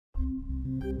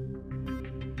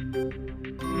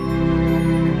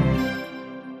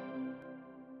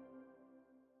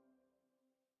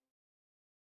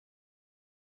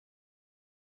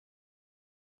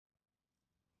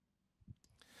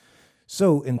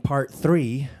So in part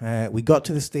 3, we got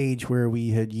to the stage where we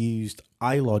had used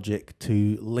iLogic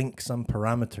to link some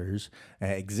parameters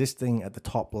existing at the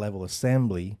top level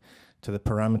assembly to the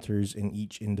parameters in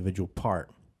each individual part.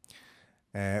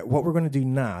 What we're going to do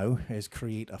now is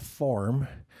create a form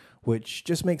which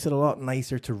just makes it a lot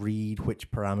nicer to read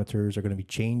which parameters are going to be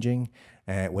changing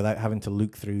without having to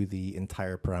look through the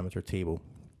entire parameter table.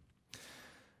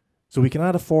 So we can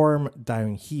add a form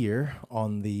down here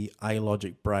on the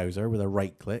iLogic browser with a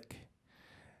right click,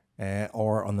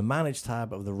 or on the Manage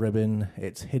tab of the ribbon,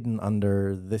 it's hidden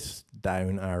under this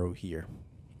down arrow here.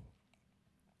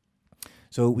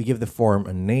 So we give the form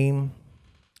a name,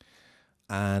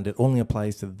 and it only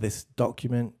applies to this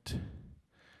document,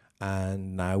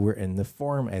 and now we're in the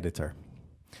form editor.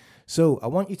 So I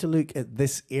want you to look at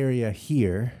this area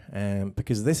here,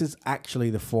 because this is actually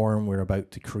the form we're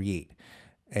about to create.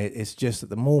 It's just at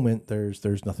the moment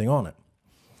there's nothing on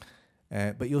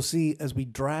it. But you'll see as we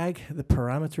drag the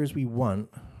parameters we want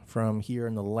from here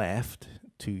on the left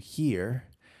to here,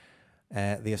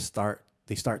 they start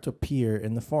to appear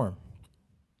in the form.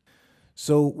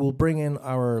 So we'll bring in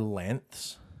our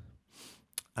lengths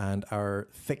and our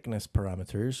thickness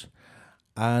parameters,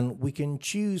 and we can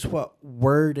choose what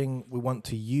wording we want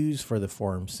to use for the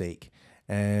form's sake.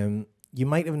 You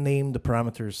might have named the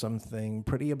parameters something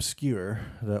pretty obscure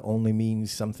that only means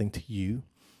something to you.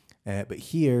 But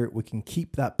here we can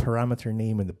keep that parameter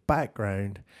name in the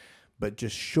background, but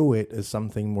just show it as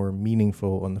something more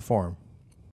meaningful on the form.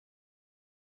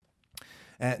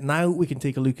 Now we can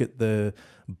take a look at the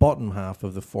bottom half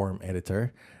of the form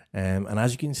editor. And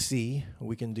as you can see,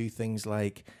 we can do things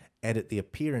like edit the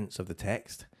appearance of the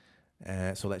text.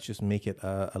 So let's just make it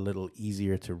a little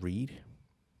easier to read.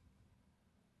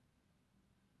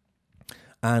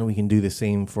 And we can do the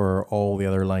same for all the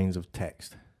other lines of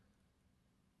text.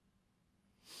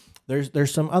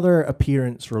 There's some other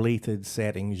appearance related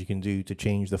settings you can do to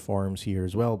change the forms here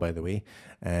as well, by the way,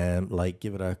 like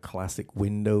give it a classic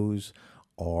Windows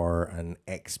or an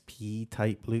XP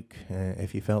type look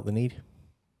if you felt the need.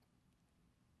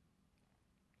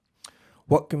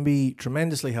 What can be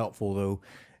tremendously helpful though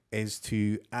is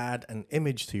to add an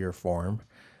image to your form.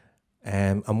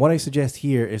 And what I suggest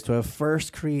here is to have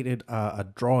first created a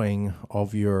drawing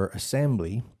of your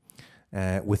assembly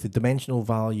with the dimensional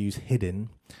values hidden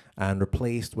and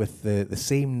replaced with the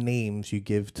same names you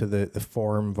give to the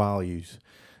form values.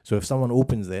 So if someone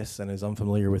opens this and is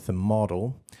unfamiliar with the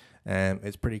model,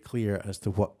 it's pretty clear as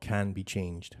to what can be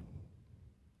changed.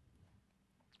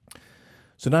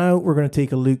 So now we're going to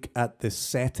take a look at the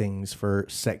settings for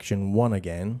section 1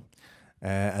 again.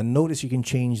 And notice you can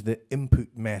change the input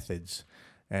methods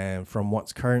from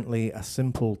what's currently a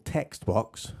simple text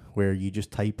box where you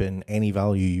just type in any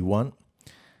value you want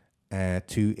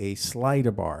to a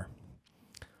slider bar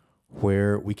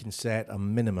where we can set a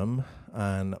minimum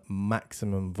and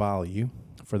maximum value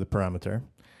for the parameter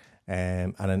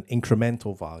and an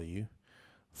incremental value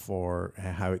for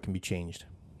how it can be changed.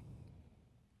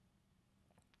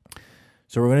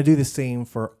 So we're going to do the same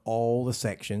for all the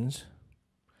sections.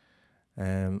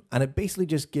 And it basically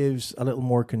just gives a little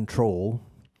more control,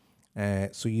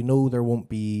 so you know there won't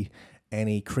be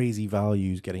any crazy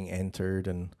values getting entered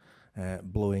and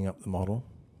blowing up the model.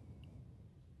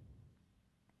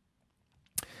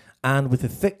 And with the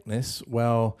thickness,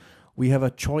 well, we have a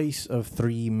choice of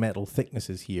 3 metal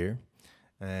thicknesses here.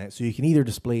 So you can either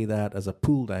display that as a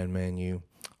pull-down menu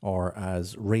or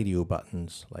as radio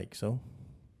buttons, like so.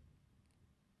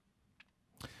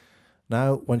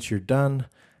 Now, once you're done,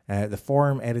 the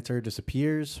form editor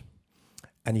disappears,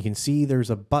 and you can see there's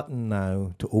a button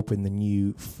now to open the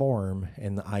new form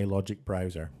in the iLogic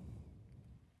browser.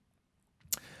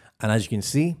 And as you can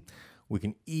see, we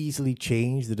can easily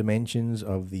change the dimensions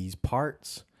of these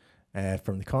parts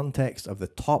from the context of the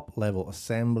top level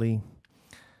assembly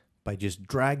by just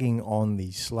dragging on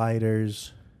these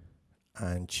sliders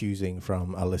and choosing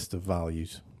from a list of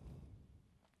values.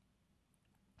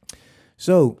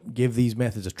 So give these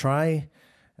methods a try.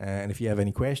 And if you have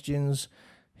any questions,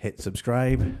 hit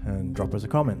subscribe and drop us a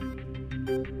comment.